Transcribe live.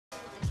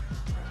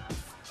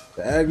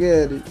Back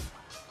at it.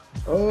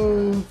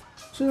 Oh,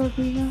 should I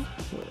do that?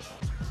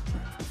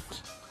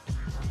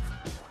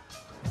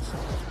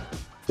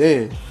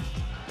 Damn.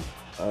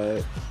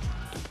 Alright.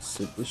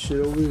 Sit this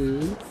shit over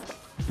here.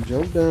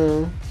 Jump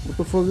down. What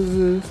the fuck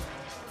is this?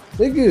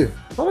 Nigga,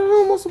 how the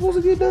hell am I supposed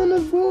to get down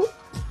this boat?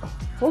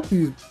 Fuck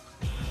these.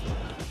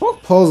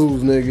 Fuck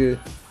puzzles, nigga.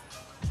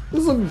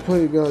 Just let me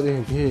play a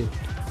goddamn game.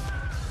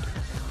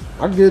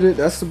 I get it.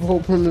 That's the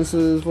whole premise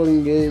of this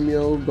fucking game,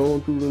 yo.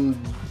 Going through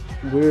them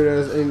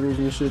weird ass angles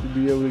and shit to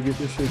be able to get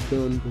this shit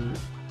done. But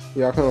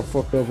yeah, I kind of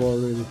fucked up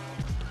already.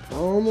 I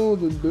don't know what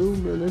to do,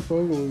 man. They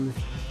fucking with me.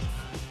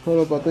 Hold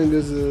up, I think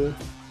this is.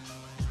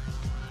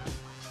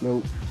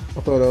 Nope. I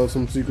thought that was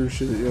some secret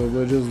shit, yo, but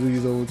it just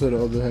leads over to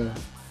the other half.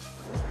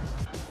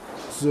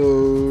 So,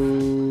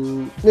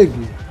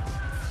 nigga.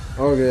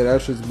 Okay,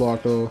 that shit's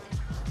blocked off.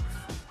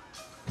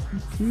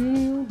 I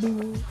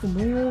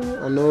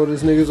know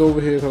this nigga's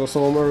over here because I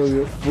saw him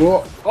earlier.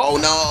 Whoa. Oh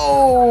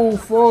no!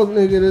 Fuck,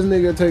 nigga, this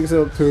nigga takes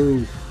up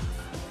two.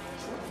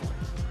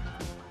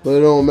 But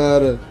it don't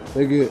matter.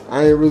 Nigga,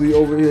 I ain't really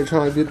over here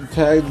trying to get the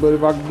tags, but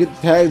if I can get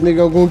the tags,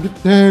 nigga, I'm gonna get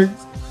the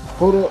tags.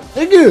 Hold up.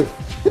 Nigga!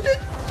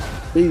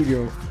 There you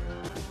go.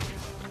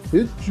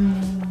 Hit you.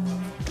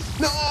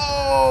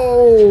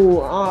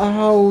 No!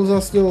 How was I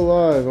still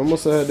alive? I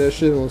must have had that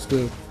shit on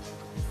still.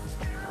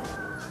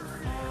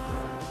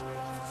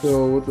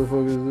 So what the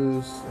fuck is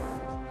this?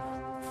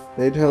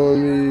 They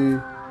telling me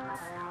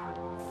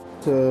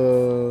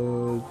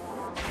to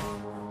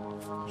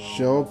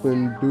jump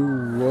and do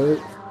what?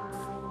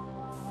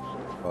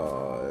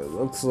 It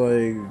looks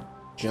like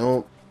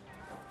jump,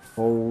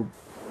 hold.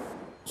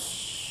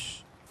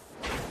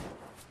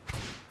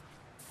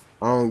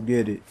 I don't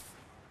get it.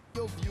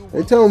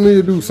 They telling me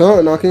to do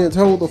something. I can't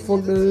tell what the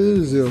fuck that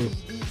is, yo.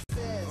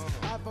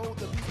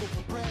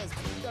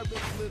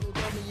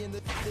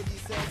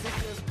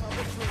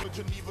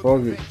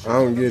 Fuck it. I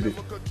don't get it.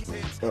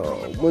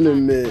 When a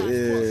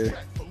minute,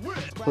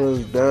 press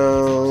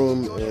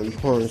down and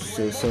punch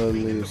to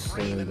suddenly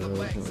stand up.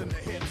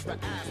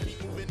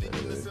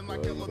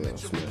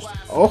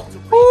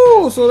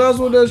 Oh, so that's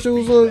what that shit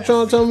was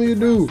trying to tell me to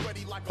do.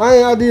 I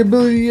ain't had the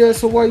ability yet,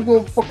 so why you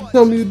gonna fucking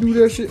tell me to do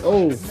that shit?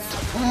 Oh,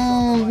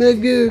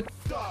 nigga.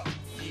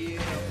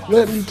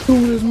 Let me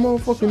through this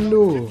motherfucking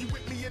door.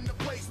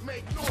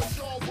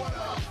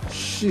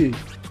 Shit.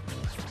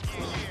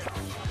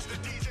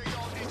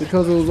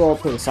 Because it was all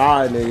to the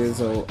side, nigga,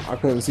 so I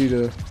couldn't see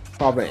the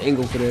proper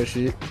angle for that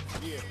shit.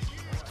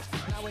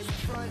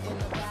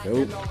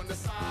 Nope.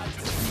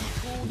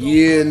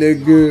 Yeah,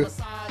 nigga.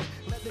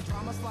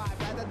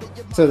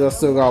 Says I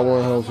still got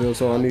one health here,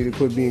 so I need to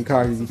quit being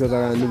cocky because I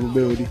got a new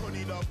ability.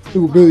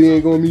 New ability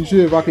ain't gonna mean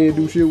shit if I can't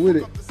do shit with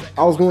it.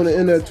 I was going to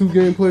end that 2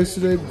 gameplays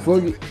today, but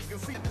fuck it.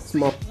 It's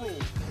my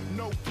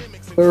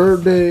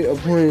 3rd day of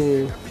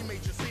playing.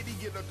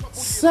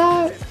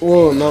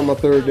 Well, not my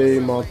 3rd day,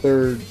 my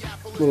 3rd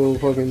little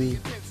fucking,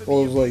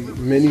 what was like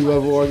mini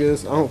level, I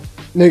guess.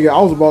 Nigga, I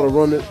was about to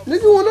run it.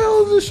 Nigga, when the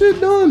hell is this shit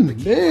done?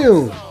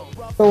 Damn.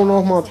 Throwing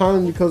off my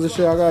time because of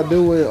shit I gotta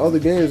do in other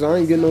games. I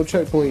ain't getting no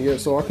checkpoint yet,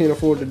 so I can't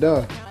afford to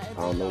die.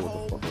 I don't know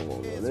what the fuck I'm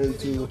gonna run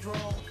into.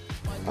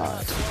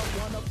 Alright.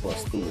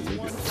 Bust through it,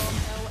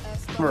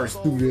 nigga.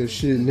 Burst through this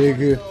shit,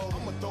 nigga.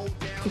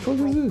 What the fuck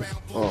is this?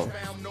 Oh.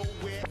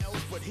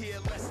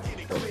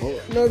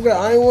 Nigga,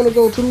 I ain't wanna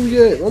go through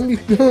yet. Let me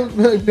jump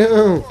back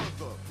down.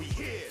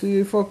 See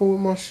you fucking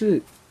with my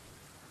shit.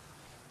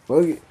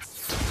 Fuck it.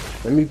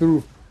 Let me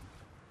through.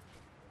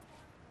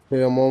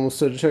 Okay, I'm almost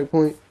to the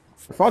checkpoint.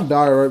 If I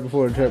die right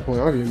before the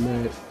checkpoint, I'll get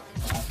mad.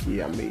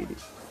 Yeah, I made it.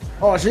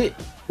 Oh shit.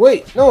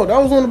 Wait, no, that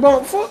was on the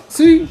bottom. Fuck.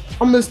 See?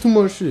 I missed too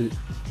much shit.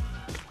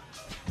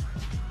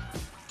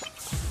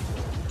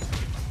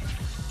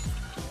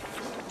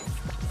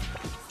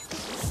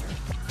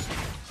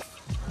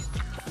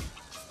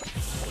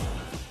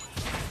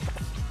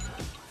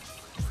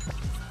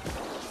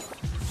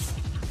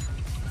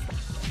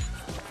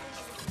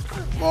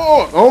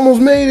 Oh, I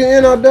almost made it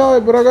and I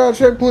died, but I got a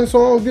checkpoint, so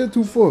I don't get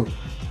too far.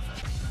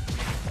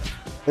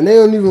 And they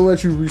don't even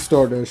let you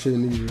restart that shit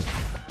neither.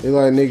 They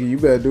like, nigga, you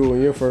better do it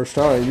on your first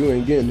try. You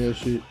ain't getting that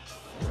shit.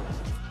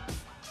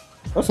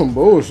 That's some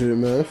bullshit,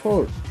 man.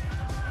 Fuck.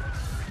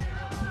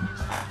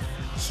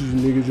 See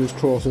niggas just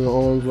crossing the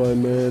arms like,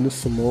 man, this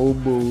some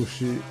old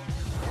bullshit.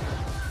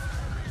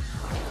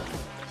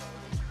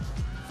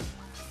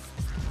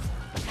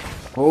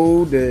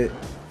 Hold that.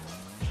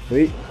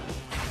 Wait.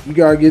 You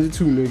gotta get it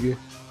too, nigga.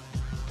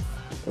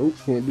 Oh,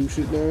 can't do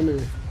shit down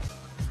there.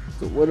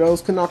 So what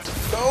else can I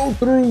go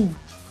through?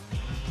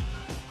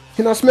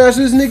 Can I smash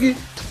this nigga?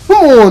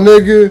 Come on,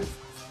 nigga.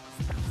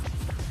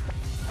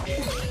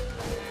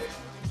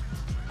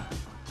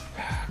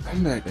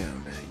 Come back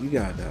down, man. You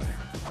gotta die.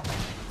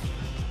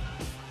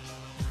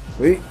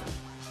 Wait.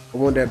 I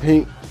want that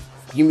pink.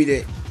 Give me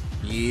that.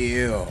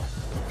 Yeah.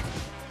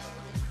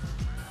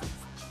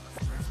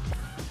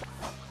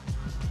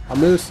 I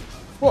missed.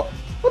 What?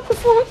 What the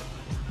fuck?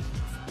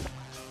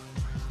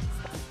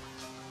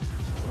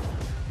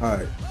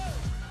 Alright.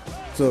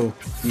 So,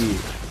 yeah.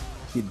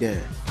 Get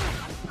down.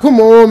 Come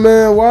on,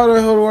 man. Why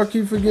the hell do I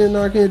keep forgetting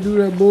I can't do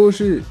that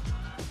bullshit?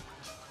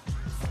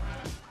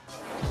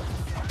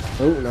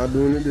 Oh, not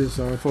doing it this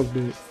time. Fuck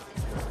that.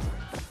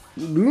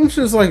 Do them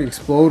shits like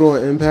explode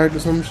on impact or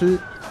some shit?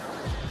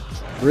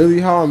 Really?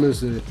 How I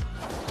miss it?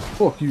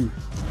 Fuck you.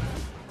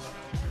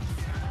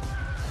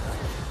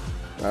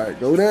 Alright,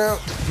 go down.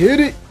 Hit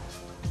it.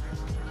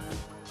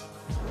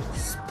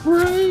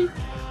 Spray.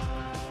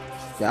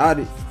 Got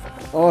it.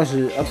 Oh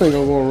shit. I think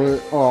I'm gonna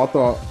run. Oh,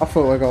 I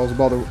felt like I was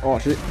about to. Oh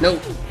shit. No.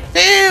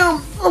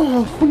 Damn.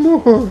 Oh, come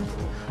on.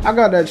 I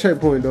got that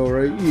checkpoint though,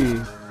 right?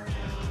 Yeah.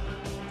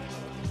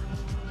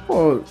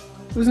 Oh,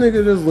 this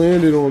nigga just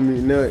landed on me.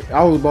 Now,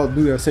 I was about to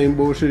do that same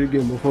bullshit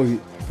again, but fuck it.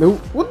 Nope.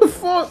 What the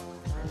fuck?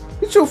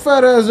 Get your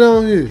fat ass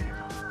down here.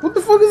 What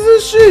the fuck is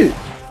this shit?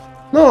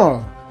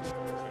 Nah.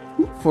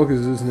 Who the fuck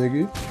is this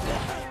nigga?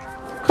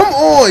 Come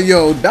on,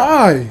 yo.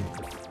 Die.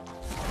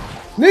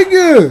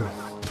 Nigga.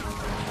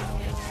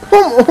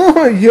 Come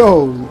on,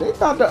 yo. They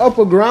got the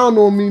upper ground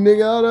on me,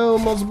 nigga. How the hell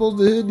am I supposed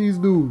to hit these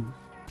dudes?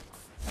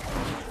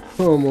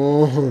 Come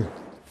on.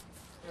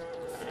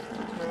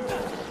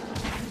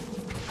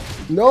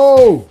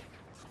 No!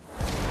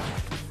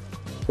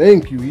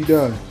 Thank you, he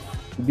died.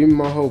 Give me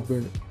my hope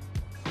back.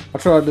 I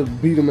tried to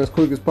beat him as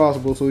quick as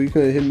possible so he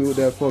couldn't hit me with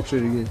that fuck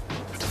shit again.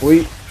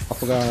 Wait, I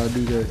forgot how to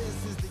do that.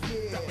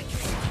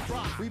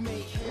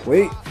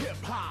 Wait.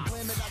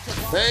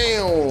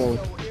 Damn!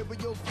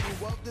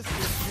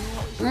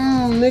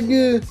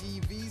 Nigga.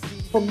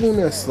 Fuck doing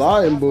that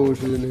sliding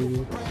bullshit,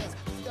 nigga.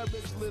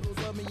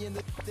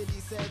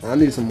 I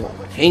need some more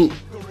paint.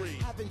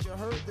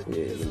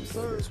 Yeah, let me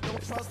throw this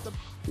one.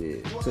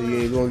 Yeah, so you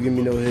ain't gonna give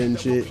me no hidden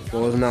shit.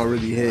 Well, it's not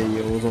really hidden,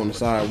 yo. It's on the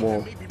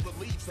sidewall.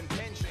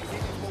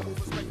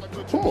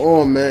 Come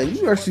on, man.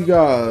 You actually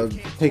gotta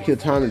take your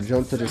time to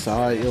jump to the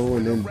side, yo,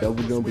 and then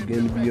double jump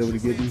again to be able to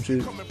get them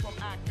shit.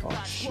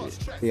 Oh, shit.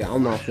 Yeah,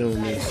 I'm not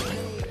feeling this.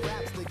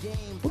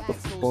 What the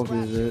fuck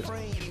is it?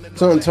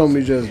 Something told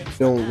me just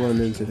don't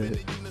run into that.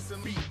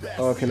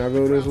 Oh, can I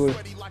go this way?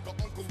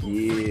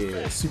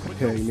 Yeah, super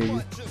K,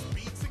 nigga.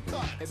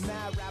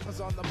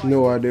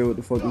 No idea what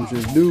the fuck them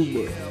shits do,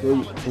 but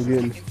I'm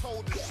getting.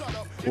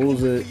 What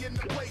was it?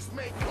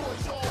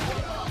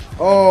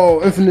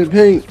 Oh, infinite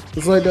paint.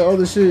 It's like the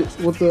other shit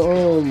with the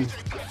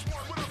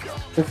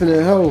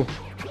infinite health.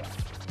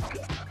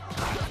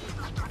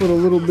 For the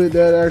little bit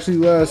that actually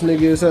lasts,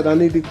 nigga. It said I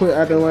need to quit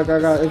acting like I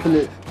got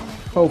infinite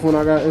health when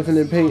I got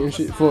infinite paint and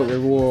shit. Fuck every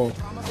wall.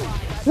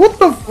 What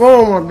the?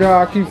 Oh my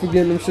god! I keep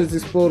forgetting them shits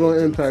explode on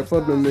impact.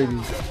 Fuck them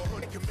niggas.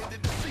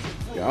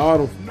 Got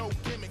them.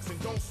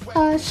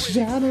 I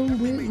shot him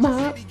with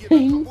my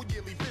paint.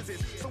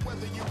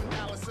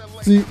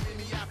 See,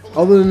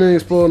 other than they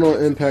exploding on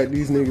impact,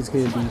 these niggas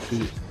can't do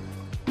shit.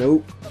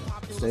 Nope.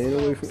 Staying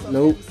away from.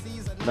 Nope.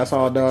 That's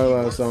how I died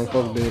last time.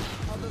 Fuck that.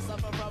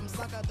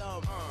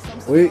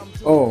 Wait.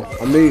 Oh,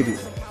 I made it.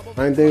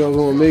 I didn't think I was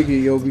gonna make it,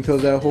 yo,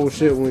 because that whole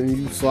shit when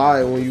you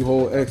slide, when you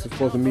hold X, is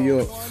fucking me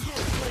up.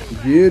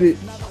 Get it.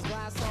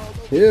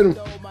 Hit him.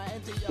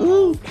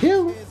 Ooh,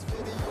 kill him.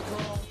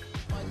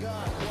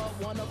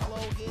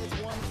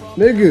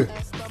 Nigga,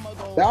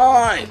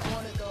 die!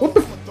 What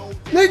the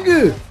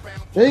nigga?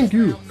 Thank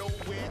you.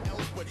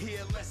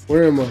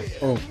 Where am I?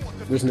 Oh,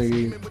 this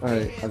nigga.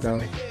 Alright, I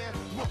got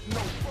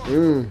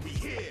him.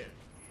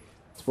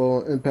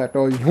 Spoil impact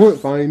all you want.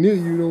 If I ain't near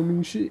you, don't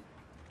mean shit.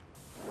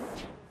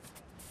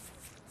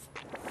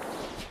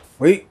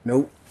 Wait,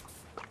 nope.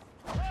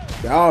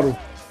 Got him.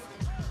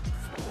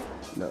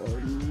 No,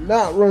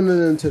 not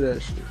running into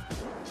that shit.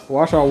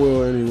 Watch, I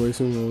will anyway,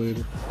 sooner or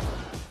later.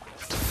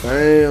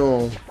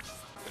 Damn.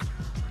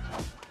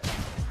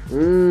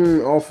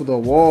 Off of the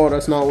wall.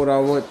 That's not what I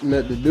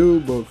meant to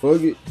do, but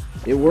fuck it.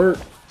 It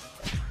worked.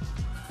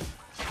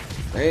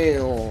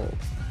 Damn.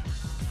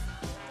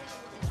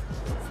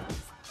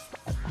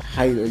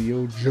 Height of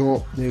your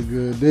jump,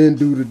 nigga. Then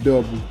do the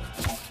double.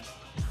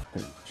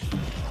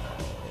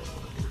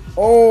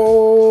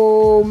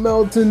 Oh,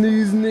 melting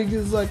these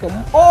niggas like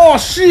a. Oh,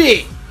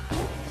 shit.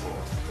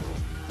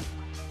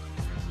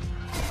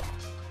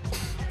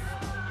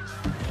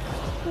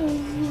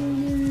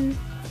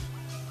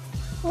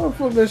 Oh,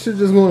 fuck, that shit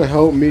just gonna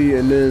help me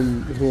and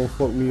then it's gonna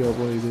fuck me up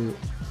like that.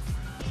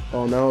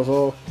 Oh, now it's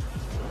off?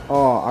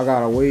 Oh, I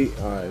gotta wait.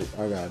 Alright,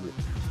 I got it.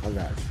 I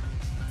got you.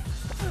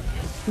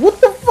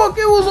 What the fuck?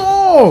 It was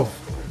off!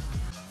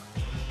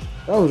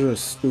 That was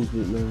just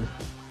stupid, man.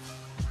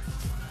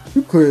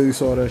 You clearly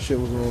saw that shit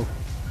was off.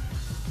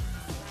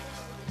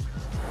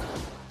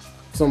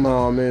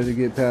 Somehow I managed to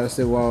get past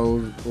it while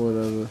it was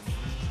whatever.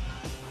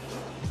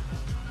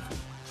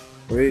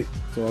 Wait,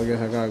 so I guess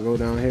I gotta go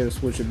down here to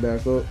switch it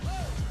back up.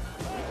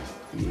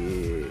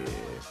 Yeah.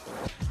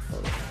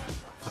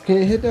 I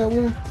can't hit that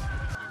one.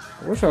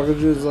 I wish I could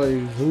just like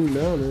zoom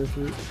down and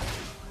shit.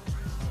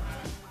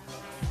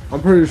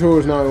 I'm pretty sure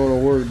it's not gonna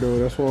work though.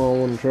 That's why I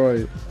want to try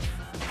it.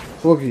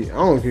 Fuck it, I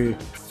don't care.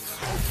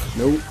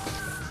 Nope.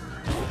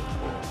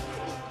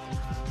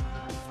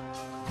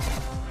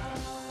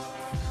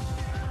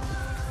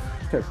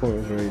 checkpoint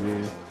was right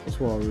there. That's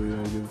why I really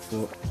don't give a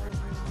fuck.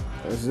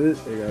 That's it.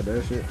 They got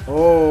that shit.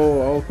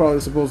 Oh, I was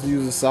probably supposed to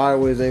use a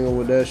sideways angle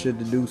with that shit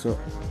to do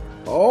something.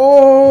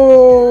 Oh,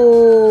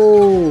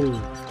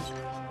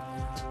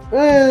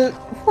 man,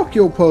 fuck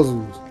your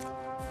puzzles.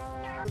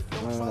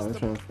 I'm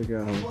trying to figure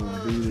out how I'm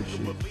gonna do this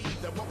shit.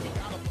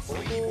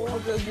 Oh,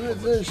 I'm just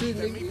doing that shit,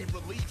 nigga.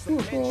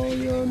 Fuck all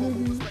y'all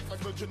niggas.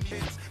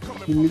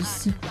 Give me the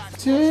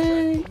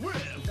tank.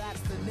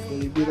 Let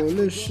me get on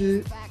this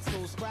shit.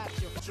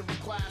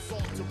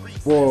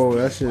 Whoa,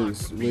 that shit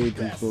is way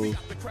too close.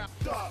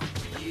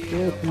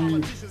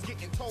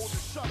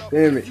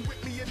 Damn it.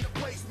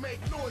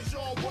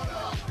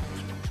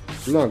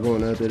 I'm not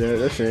going after that.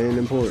 That shit ain't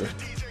important.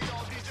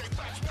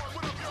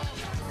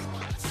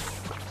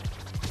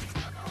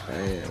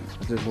 Damn,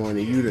 I just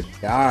wanted you to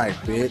die,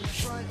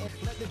 bitch.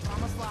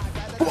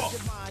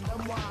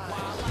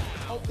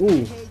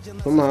 Ooh,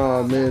 somehow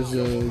I managed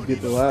to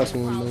get the last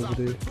one over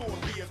there.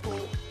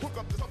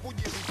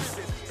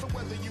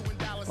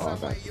 Oh, I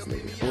got this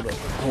nigga. Hold up,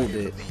 hold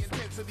it.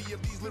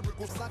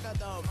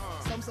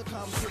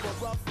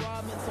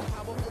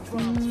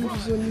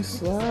 Just let me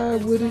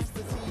slide with it.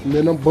 And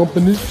then I'm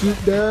bumping this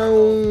shit down.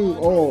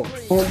 Oh,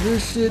 bump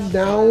this shit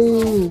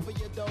down.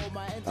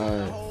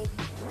 Alright.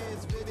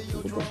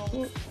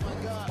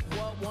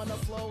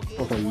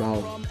 Fucking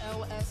mouth.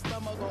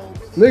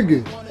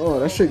 Nigga. Oh,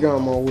 that shit got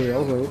in my way. I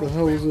was like, what the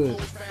hell is that?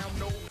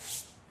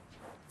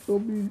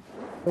 Don't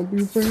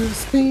be afraid of the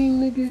steam,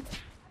 nigga.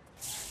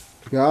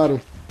 Got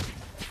him.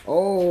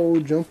 Oh,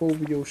 jump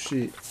over your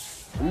shit.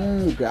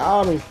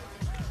 Got him.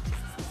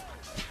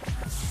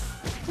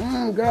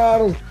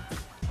 Got him.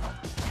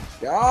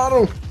 Got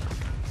him.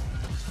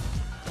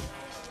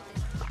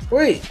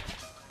 Wait.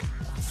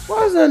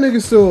 Why is that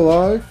nigga still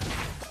alive?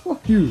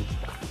 Fuck you.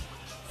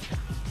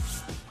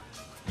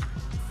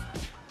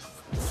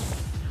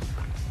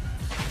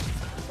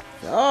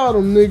 Got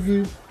him,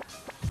 nigga.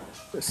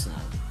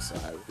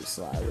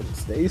 Slide with it.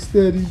 Stay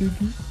steady,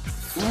 nigga.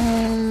 I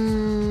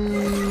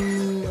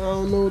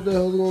don't know what the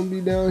hell's gonna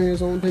be down here,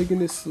 so I'm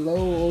taking it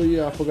slow. Oh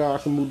yeah, I forgot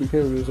I can move the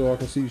camera so I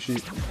can see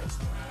shit.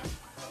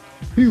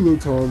 He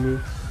looked on me.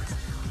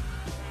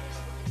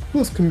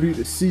 Looks can be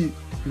deceived.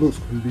 Looks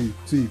can be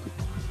deceived.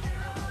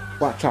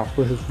 Watch out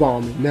for his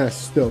vomit,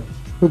 nasty stuff.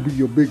 He'll be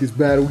your biggest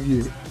battle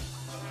yet.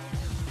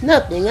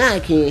 Nothing I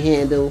can't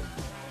handle,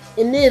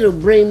 and it'll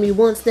bring me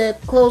one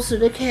step closer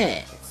to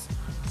Cass.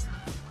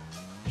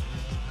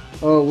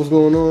 Oh, what's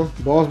going on?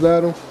 Boss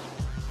battle?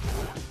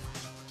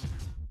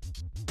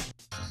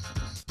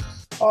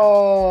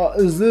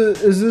 Is this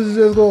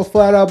just gonna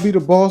flat out be the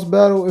boss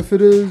battle? If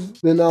it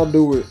is, then I'll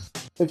do it.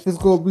 If it's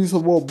gonna be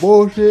some more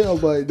bullshit, I'm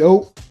like,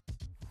 nope.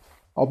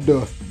 I'm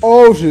done.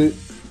 Oh shit.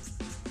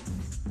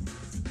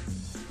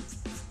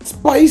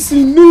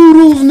 Spicy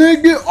noodles,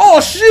 nigga. Oh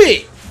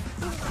shit.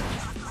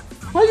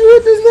 How you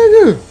hit this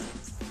nigga?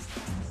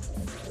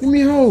 Give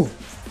me a hoe.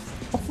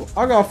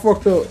 I got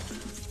fucked up.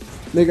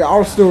 Nigga,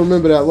 I'll still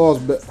remember that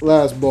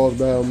last boss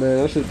battle, man.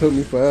 That shit took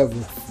me forever.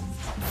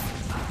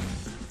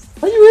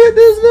 How you hit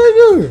this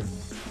nigga?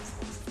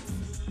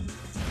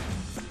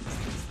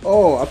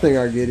 Oh, I think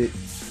I get it.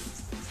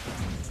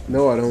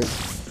 No, I don't.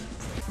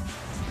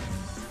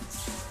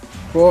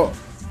 Fuck.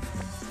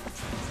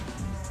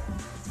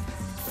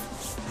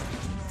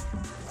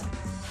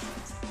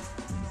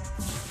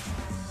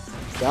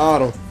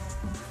 Got him.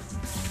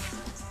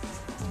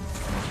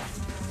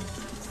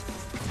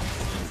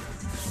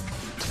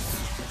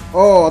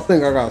 Oh, I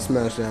think I got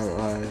smashed down.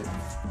 Alright.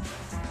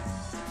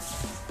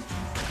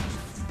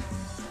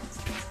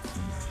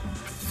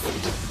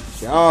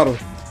 Got him.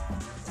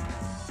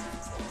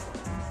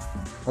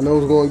 I know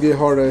it's gonna get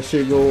harder as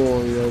shit go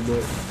on, yo,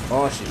 but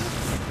oh shit.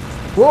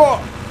 Whoa!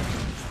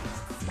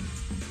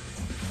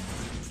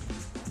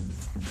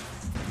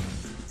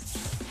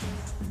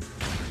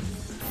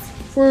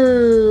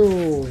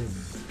 Whoa!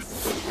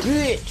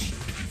 Bitch!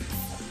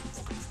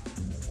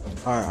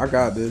 Alright, I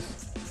got this.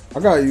 I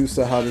got used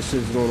to how this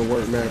shit's gonna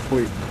work, man,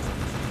 quick.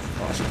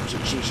 Oh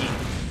shit.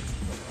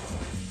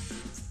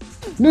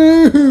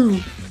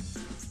 No!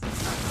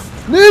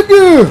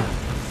 Nigga!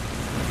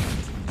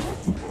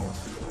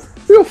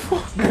 You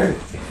fucking.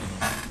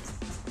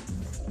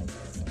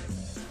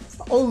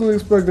 I wasn't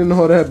expecting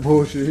all that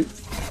bullshit.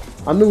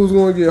 I knew it was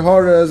gonna get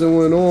harder as it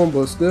went on,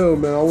 but still,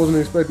 man, I wasn't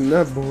expecting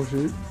that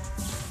bullshit.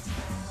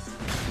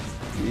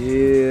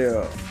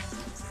 Yeah.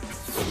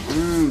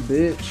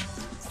 Bitch.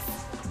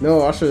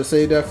 No, I should have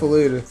saved that for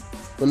later.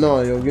 But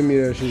no, yo, give me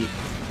that shit.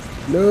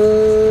 No.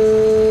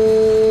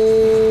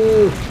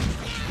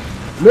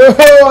 No,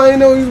 I ain't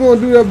know he was gonna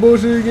do that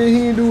bullshit again. He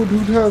didn't do it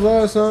 2 times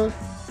last time.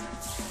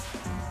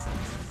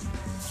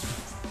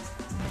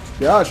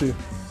 Got you.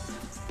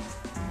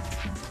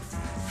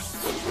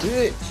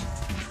 Bitch.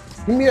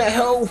 Give me that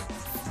health.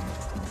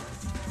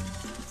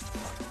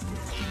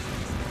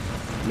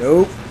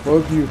 Nope.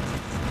 Fuck you.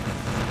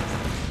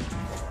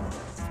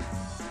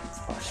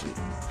 Oh shit.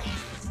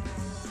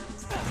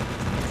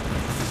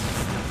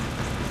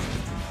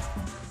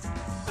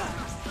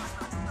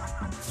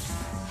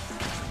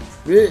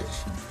 Bitch.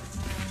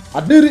 I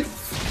did it.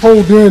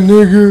 Hold that,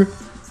 nigga.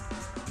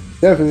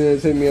 Definitely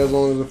didn't take me as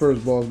long as the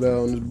first boss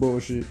battle on this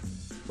bullshit.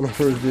 When I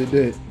first did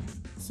that.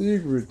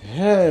 Secret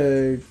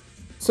tag.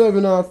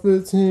 7 out of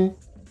 15.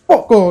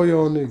 Fuck all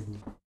y'all niggas.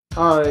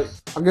 Alright,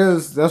 I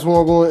guess that's where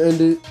I'm going to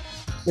end it.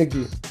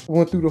 Nigga, I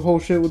went through the whole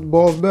shit with the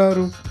boss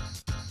battle.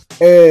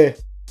 And,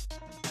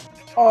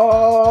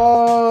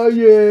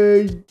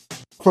 yeah.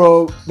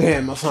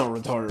 Damn, I sound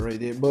retarded right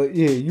there. But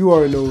yeah, you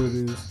already know what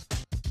it is.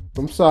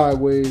 From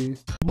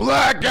Sideways.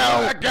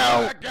 Blackout.